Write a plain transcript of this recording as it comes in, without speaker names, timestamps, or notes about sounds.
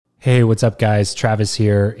Hey, what's up, guys? Travis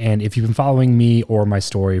here. And if you've been following me or my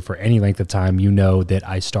story for any length of time, you know that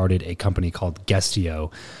I started a company called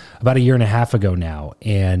Guestio about a year and a half ago now.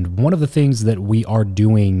 And one of the things that we are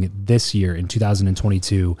doing this year in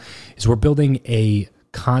 2022 is we're building a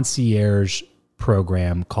concierge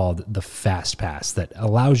program called the Fast Pass that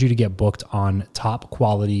allows you to get booked on top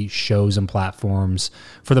quality shows and platforms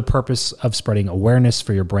for the purpose of spreading awareness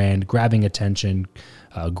for your brand, grabbing attention,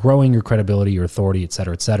 growing your credibility, your authority, et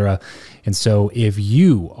cetera, et cetera. And so if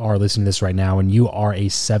you are listening to this right now and you are a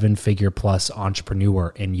 7-figure plus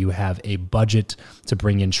entrepreneur and you have a budget to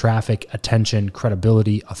bring in traffic, attention,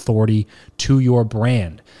 credibility, authority to your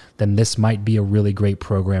brand, then this might be a really great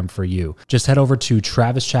program for you. Just head over to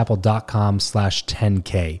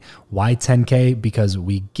travischappell.com/10K. Why 10K? Because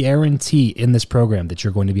we guarantee in this program that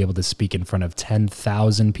you're going to be able to speak in front of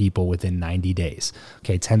 10,000 people within 90 days.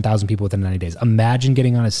 Okay, 10,000 people within 90 days. Imagine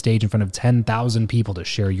getting on a stage in front of 10,000 people to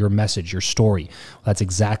share your message, your story. Well, that's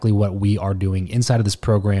exactly what we are doing inside of this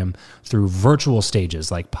program through virtual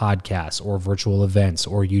stages like podcasts or virtual events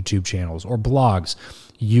or YouTube channels or blogs.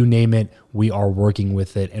 You name it, we are working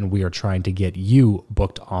with it, and we are trying to get you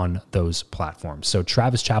booked on those platforms. So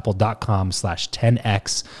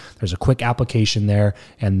travischappell.com/10X. There's a quick application there,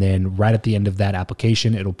 and then right at the end of that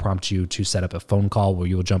application, it'll prompt you to set up a phone call where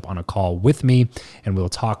you'll jump on a call with me, and we'll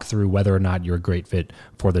talk through whether or not you're a great fit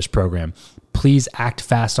for this program. Please act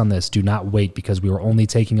fast on this. Do not wait, because we are only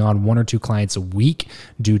taking on 1 or 2 clients a week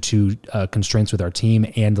due to constraints with our team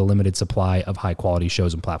and the limited supply of high quality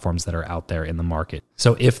shows and platforms that are out there in the market.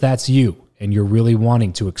 So if that's you and you're really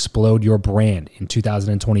wanting to explode your brand in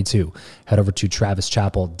 2022, head over to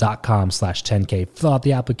travischappell.com/10K, fill out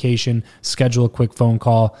the application, schedule a quick phone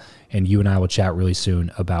call, and you and I will chat really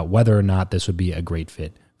soon about whether or not this would be a great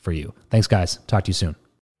fit for you. Thanks, guys. Talk to you soon.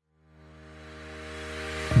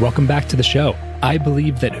 Welcome back to the show. I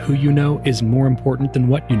believe that who you know is more important than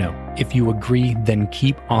what you know. If you agree, then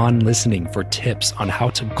keep on listening for tips on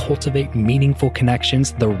how to cultivate meaningful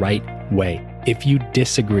connections the right way. If you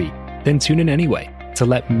disagree, then tune in anyway to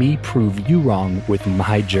let me prove you wrong with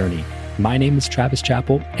my journey. My name is Travis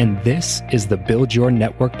Chappell, and this is the Build Your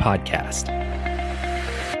Network podcast.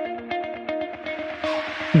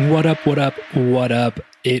 What up, what up, what up?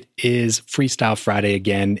 It is Freestyle Friday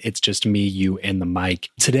again. It's just me, you, and the mic.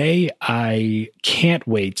 Today, I can't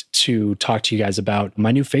wait to talk to you guys about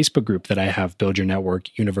my new Facebook group that I have, Build Your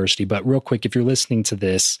Network University. But real quick, if you're listening to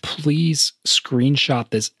this, please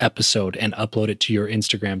screenshot this episode and upload it to your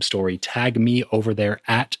Instagram story. Tag me over there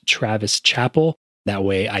at Travis Chappell. That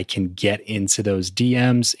way I can get into those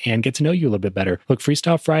DMs and get to know you a little bit better. Look,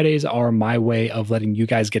 Freestyle Fridays are my way of letting you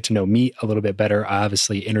guys get to know me a little bit better. I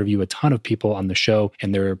obviously interview a ton of people on the show,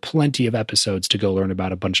 and there are plenty of episodes to go learn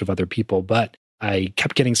about a bunch of other people, but I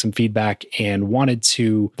kept getting some feedback and wanted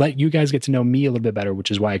to let you guys get to know me a little bit better, which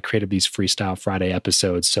is why I created these Freestyle Friday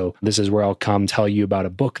episodes. So this is where I'll come tell you about a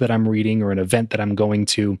book that I'm reading or an event that I'm going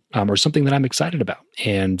to, or something that I'm excited about.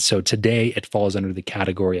 And so today it falls under the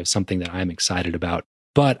category of something that I'm excited about.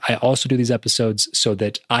 But I also do these episodes so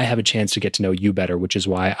that I have a chance to get to know you better, which is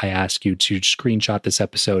why I ask you to screenshot this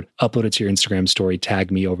episode, upload it to your Instagram story, tag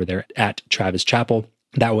me over there at Travis Chappell.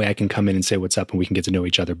 That way I can come in and say what's up and we can get to know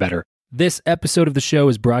each other better. This episode of the show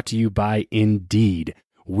is brought to you by Indeed.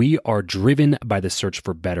 We are driven by the search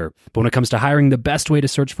for better. But when it comes to hiring, the best way to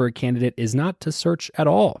search for a candidate is not to search at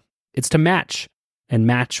all. It's to match, and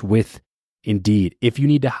match with Indeed. If you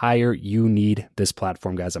need to hire, you need this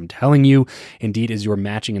platform, guys. I'm telling you, Indeed is your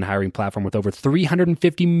matching and hiring platform with over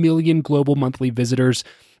 350 million global monthly visitors,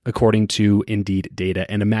 according to Indeed data,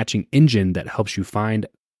 and a matching engine that helps you find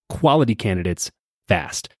quality candidates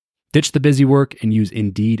fast. Ditch the busy work and use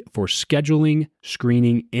Indeed for scheduling,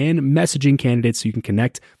 screening, and messaging candidates so you can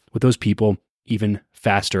connect with those people even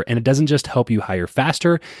faster. And it doesn't just help you hire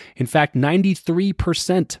faster. In fact,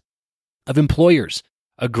 93% of employers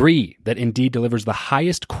agree that Indeed delivers the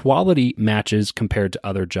highest quality matches compared to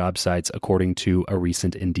other job sites, according to a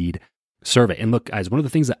recent Indeed survey. And look, guys, one of the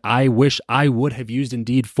things that I wish I would have used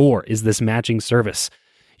Indeed for is this matching service.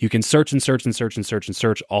 You can search and search and search and search and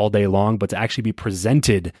search all day long, but to actually be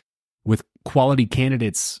presented with quality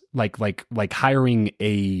candidates, like hiring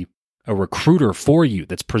a recruiter for you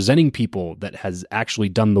that's presenting people that has actually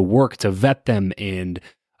done the work to vet them and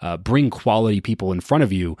bring quality people in front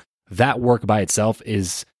of you, that work by itself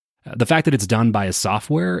is the fact that it's done by a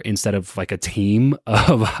software instead of like a team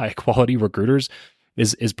of high quality recruiters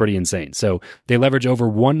is pretty insane. So they leverage over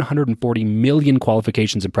 140 million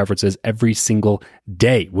qualifications and preferences every single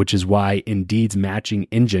day, which is why Indeed's matching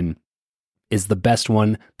engine is the best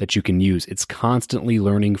one that you can use. It's constantly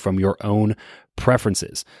learning from your own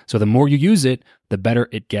preferences. So the more you use it, the better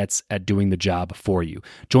it gets at doing the job for you.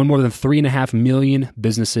 Join more than 3.5 million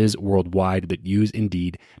businesses worldwide that use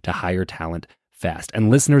Indeed to hire talent fast. And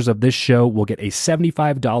listeners of this show will get a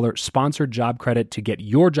 $75 sponsored job credit to get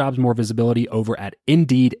your jobs more visibility over at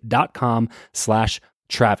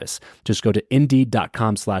Indeed.com/Travis. Just go to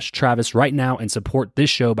Indeed.com/Travis right now and support this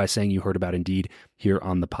show by saying you heard about Indeed here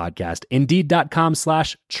on the podcast.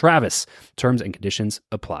 Indeed.com/Travis. Terms and conditions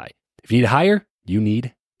apply. If you need to hire, you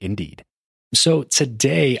need Indeed. So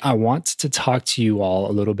today I want to talk to you all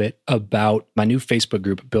a little bit about my new Facebook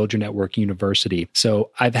group, Build Your Network University.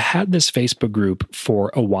 So I've had this Facebook group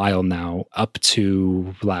for a while now. Up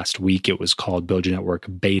to last week, it was called Build Your Network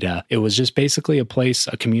Beta. It was just basically a place,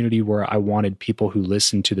 a community where I wanted people who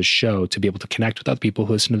listen to the show to be able to connect with other people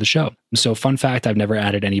who listen to the show. So fun fact, I've never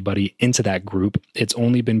added anybody into that group. It's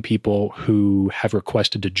only been people who have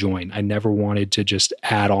requested to join. I never wanted to just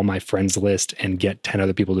add all my friends list and get 10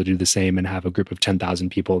 other people to do the same and have a group of 10,000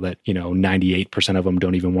 people that, 98% of them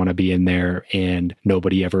don't even want to be in there and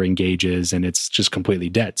nobody ever engages and it's just completely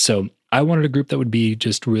dead. So I wanted a group that would be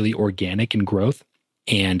just really organic in growth.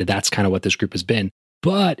 And that's kind of what this group has been.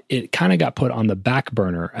 But it kind of got put on the back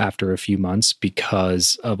burner after a few months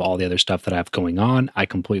because of all the other stuff that I have going on. I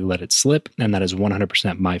completely let it slip, and that is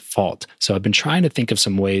 100% my fault. So I've been trying to think of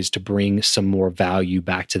some ways to bring some more value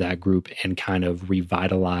back to that group and kind of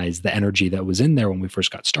revitalize the energy that was in there when we first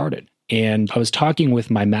got started. And I was talking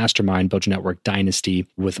with my mastermind, Build Your Network Dynasty,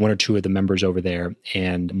 with one or two of the members over there.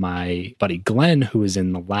 And my buddy Glenn, who was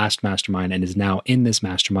in the last mastermind and is now in this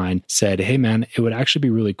mastermind, said, hey man, it would actually be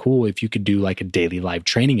really cool if you could do like a daily live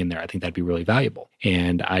training in there. I think that'd be really valuable.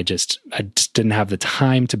 And I just didn't have the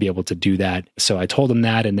time to be able to do that. So I told him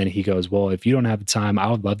that. And then he goes, well, if you don't have the time,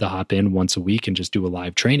 I would love to hop in once a week and just do a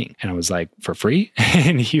live training. And I was like, for free?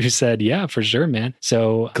 And he said, yeah, for sure, man.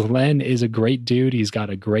 So Glenn is a great dude. He's got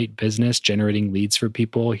a great business generating leads for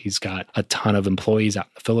people. He's got a ton of employees out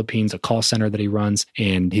in the Philippines, a call center that he runs,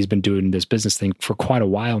 and he's been doing this business thing for quite a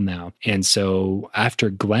while now. And so after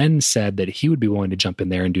Glenn said that he would be willing to jump in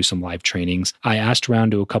there and do some live trainings, I asked around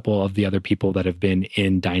to a couple of the other people that have been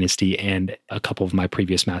in Dynasty and a couple of my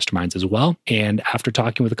previous masterminds as well. And after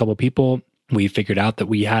talking with a couple of people, we figured out that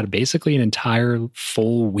we had basically an entire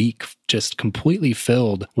full week just completely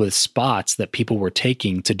filled with spots that people were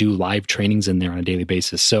taking to do live trainings in there on a daily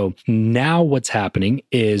basis. So now what's happening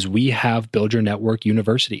is we have Build Your Network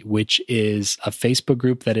University, which is a Facebook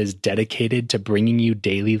group that is dedicated to bringing you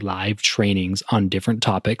daily live trainings on different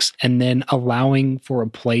topics and then allowing for a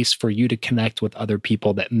place for you to connect with other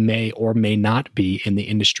people that may or may not be in the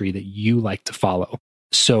industry that you like to follow.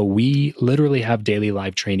 So we literally have daily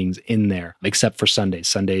live trainings in there, except for Sundays.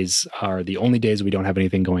 Sundays are the only days we don't have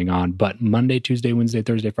anything going on. But Monday, Tuesday, Wednesday,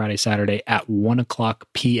 Thursday, Friday, Saturday at 1:00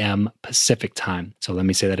 p.m. Pacific time. So let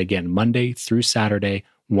me say that again, Monday through Saturday,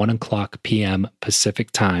 1:00 p.m.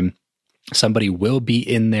 Pacific time. Somebody will be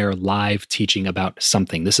in there live teaching about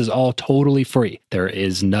something. This is all totally free. There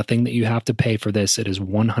is nothing that you have to pay for this. It is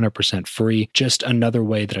 100% free. Just another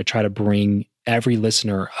way that I try to bring every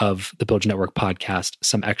listener of the Build Your Network podcast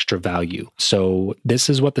some extra value. So this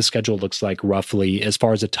is what the schedule looks like roughly as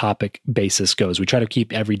far as a topic basis goes. We try to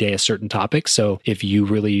keep every day a certain topic. So if you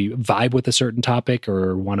really vibe with a certain topic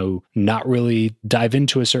or want to not really dive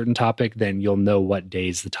into a certain topic, then you'll know what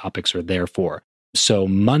days the topics are there for. So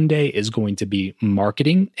Monday is going to be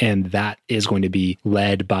marketing, and that is going to be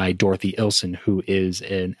led by Dorothy Ilson, who is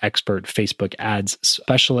an expert Facebook ads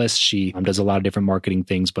specialist. She does a lot of different marketing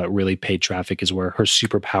things, but really paid traffic is where her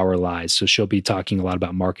superpower lies. So she'll be talking a lot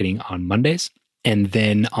about marketing on Mondays. And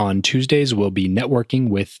then on Tuesdays, we'll be networking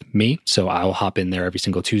with me. So I'll hop in there every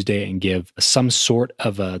single Tuesday and give some sort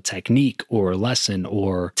of a technique or lesson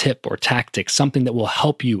or tip or tactic, something that will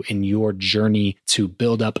help you in your journey to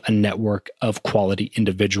build up a network of quality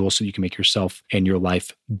individuals so you can make yourself and your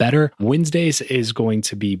life better. Wednesdays is going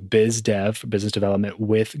to be biz dev, business development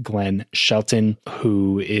with Glenn Shelton,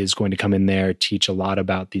 who is going to come in there, teach a lot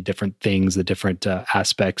about the different things, the different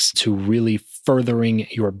aspects to really furthering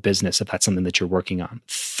your business if that's something that you're working on.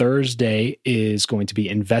 Thursday is going to be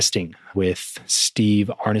investing with Steve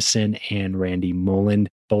Arneson and Randy Moland,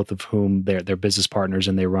 both of whom they're business partners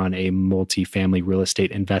and they run a multi-family real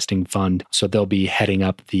estate investing fund. So they'll be heading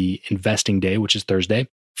up the investing day, which is Thursday.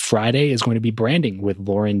 Friday is going to be branding with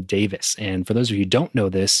Lauren Davis. And for those of you who don't know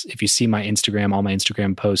this, if you see my Instagram, all my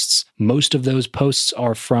Instagram posts, most of those posts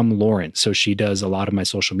are from Lauren. So she does a lot of my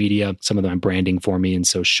social media. Some of them I'm branding for me. And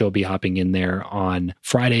so she'll be hopping in there on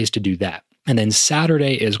Fridays to do that. And then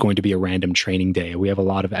Saturday is going to be a random training day. We have a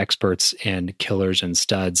lot of experts and killers and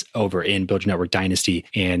studs over in Build Your Network Dynasty.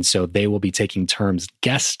 And so they will be taking turns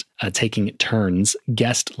guest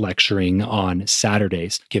lecturing on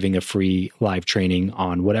Saturdays, giving a free live training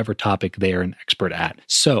on whatever topic they're an expert at.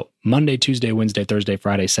 So Monday, Tuesday, Wednesday, Thursday,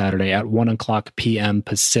 Friday, Saturday at 1:00 p.m.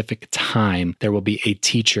 Pacific time, there will be a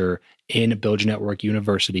teacher in Build Your Network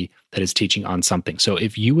University that is teaching on something. So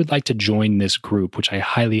if you would like to join this group, which I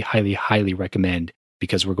highly, highly, highly recommend,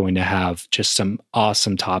 because we're going to have just some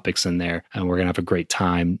awesome topics in there and we're going to have a great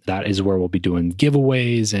time. That is where we'll be doing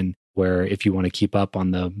giveaways, and where if you want to keep up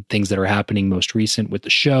on the things that are happening most recent with the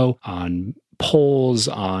show, on polls,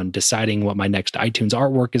 on deciding what my next iTunes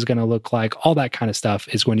artwork is going to look like, all that kind of stuff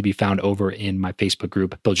is going to be found over in my Facebook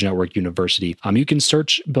group, Build Your Network University. You can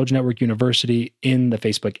search Build Your Network University in the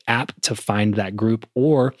Facebook app to find that group,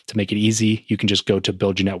 or to make it easy, you can just go to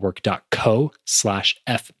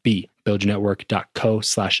buildyournetwork.co/FB.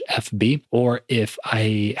 buildyournetwork.co/FB. Or if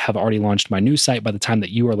I have already launched my new site by the time that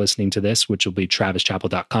you are listening to this, which will be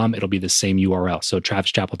travischappell.com, it'll be the same URL. So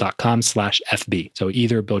travischappell.com/FB. So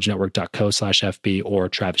either buildyournetwork.co/FB or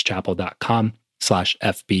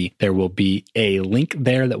travischappell.com/FB. There will be a link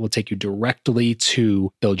there that will take you directly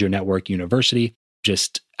to Build Your Network University.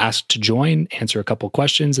 Just ask to join, answer a couple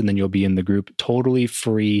questions, and then you'll be in the group. Totally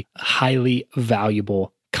free, highly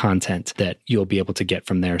valuable content that you'll be able to get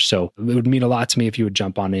from there. So it would mean a lot to me if you would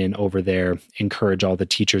jump on in over there, encourage all the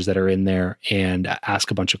teachers that are in there, and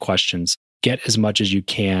ask a bunch of questions. Get as much as you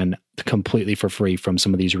can completely for free from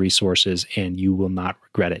some of these resources, and you will not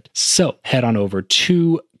regret it. So head on over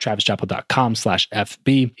to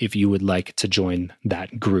travischappell.com/FB if you would like to join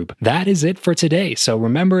that group. That is it for today. So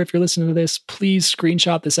remember, if you're listening to this, please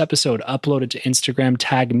screenshot this episode, upload it to Instagram,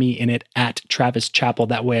 tag me in it at Travis Chappell.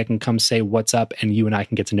 That way I can come say what's up and you and I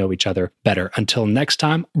can get to know each other better. Until next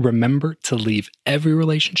time, remember to leave every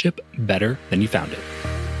relationship better than you found it.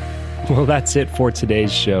 Well, that's it for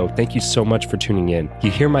today's show. Thank you so much for tuning in. You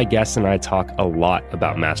hear my guests and I talk a lot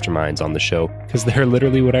about masterminds on the show because they're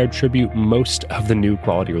literally what I attribute most of the new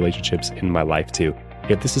quality relationships in my life to.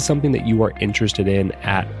 If this is something that you are interested in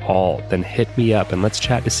at all, then hit me up and let's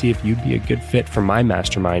chat to see if you'd be a good fit for my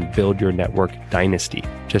mastermind, Build Your Network Dynasty.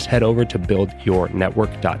 Just head over to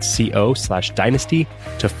buildyournetwork.co/dynasty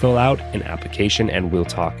to fill out an application, and we'll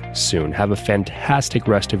talk soon. Have a fantastic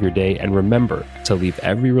rest of your day, and remember to leave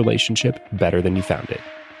every relationship better than you found it.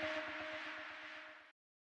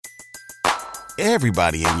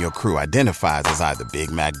 Everybody in your crew identifies as either Big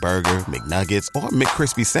Mac Burger, McNuggets, or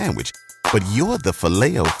McCrispy Sandwich. But you're the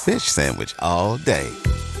Filet-O-Fish Sandwich all day.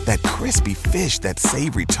 That crispy fish, that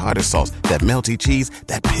savory tartar sauce, that melty cheese,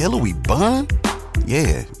 that pillowy bun.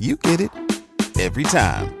 Yeah, you get it. Every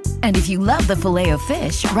time. And if you love the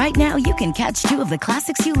Filet-O-Fish, right now you can catch two of the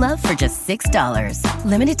classics you love for just $6.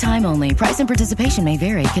 Limited time only. Price and participation may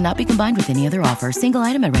vary. Cannot be combined with any other offer. Single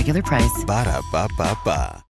item at regular price. Ba-da-ba-ba-ba.